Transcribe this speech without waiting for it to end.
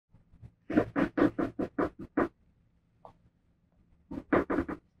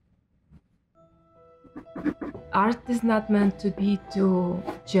Art is not meant to be to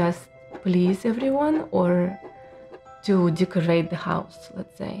just please everyone or to decorate the house,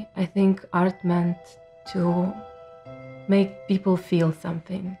 let's say. I think art meant to make people feel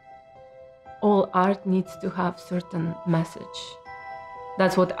something. All art needs to have certain message.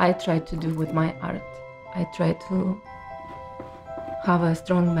 That's what I try to do with my art. I try to have a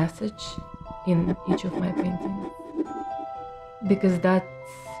strong message in each of my paintings, because that's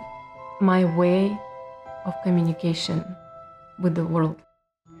my way of communication with the world.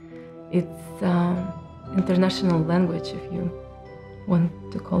 It's international language, if you want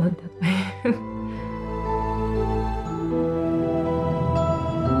to call it that way.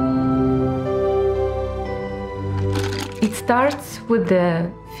 It starts with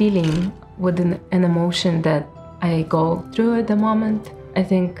the feeling, with an emotion that I go through at the moment. I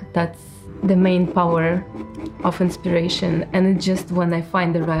think that's the main power of inspiration, and it's just when I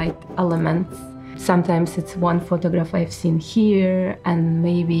find the right elements. Sometimes it's one photograph I've seen here, and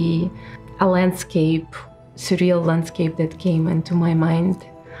maybe a landscape, surreal landscape that came into my mind.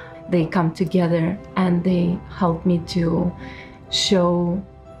 They come together and they help me to show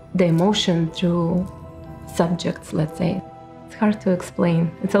the emotion through subjects, let's say. It's hard to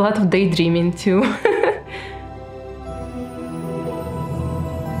explain. It's a lot of daydreaming too.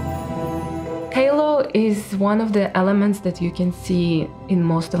 Halo is one of the elements that you can see in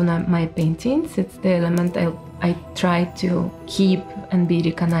most of my paintings. It's the element I try to keep and be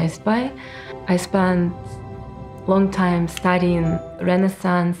recognized by. I spent a long time studying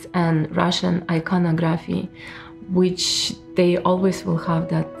Renaissance and Russian iconography, which they always will have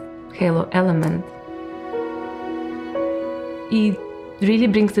that halo element. It really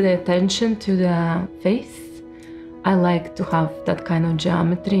brings the attention to the face. I like to have that kind of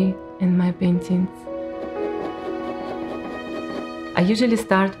geometry in my paintings. I usually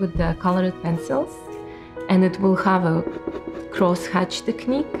start with the colored pencils, and it will have a cross-hatch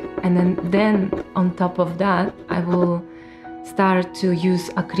technique, and then on top of that I will start to use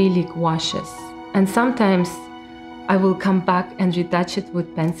acrylic washes. And sometimes I will come back and retouch it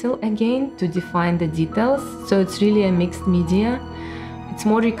with pencil again to define the details, so it's really a mixed media. It's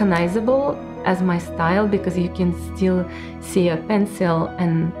more recognizable as my style because you can still see a pencil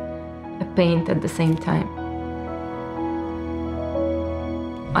and a paint at the same time.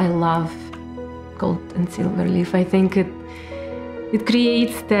 I love gold and silver leaf. I think it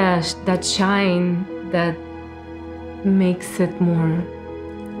creates that shine that makes it more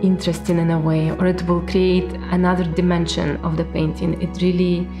interesting in a way, or it will create another dimension of the painting. It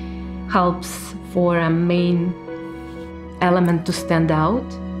really helps for a main element to stand out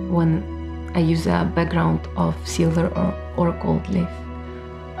when I use a background of silver or gold leaf.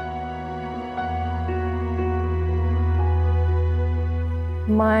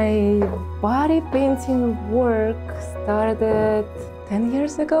 My body painting work started 10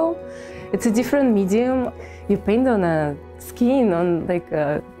 years ago. It's a different medium. You paint on a skin, on like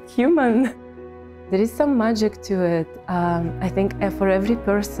a human. There is some magic to it. I think for every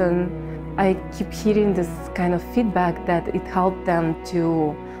person, I keep hearing this kind of feedback that it helped them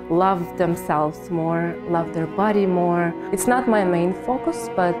to love themselves more, love their body more. It's not my main focus,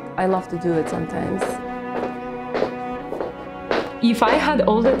 but I love to do it sometimes. If I had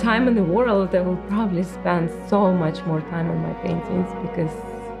all the time in the world, I would probably spend so much more time on my paintings, because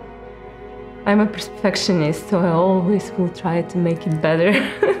I'm a perfectionist, so I always will try to make it better.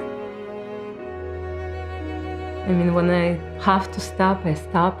 I mean, when I have to stop, I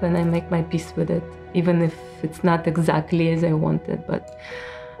stop and I make my peace with it, even if it's not exactly as I wanted. But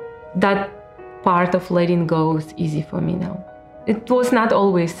that part of letting go is easy for me now. It was not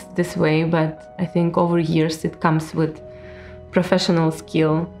always this way, but I think over years it comes with professional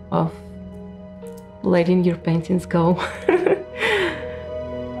skill of letting your paintings go.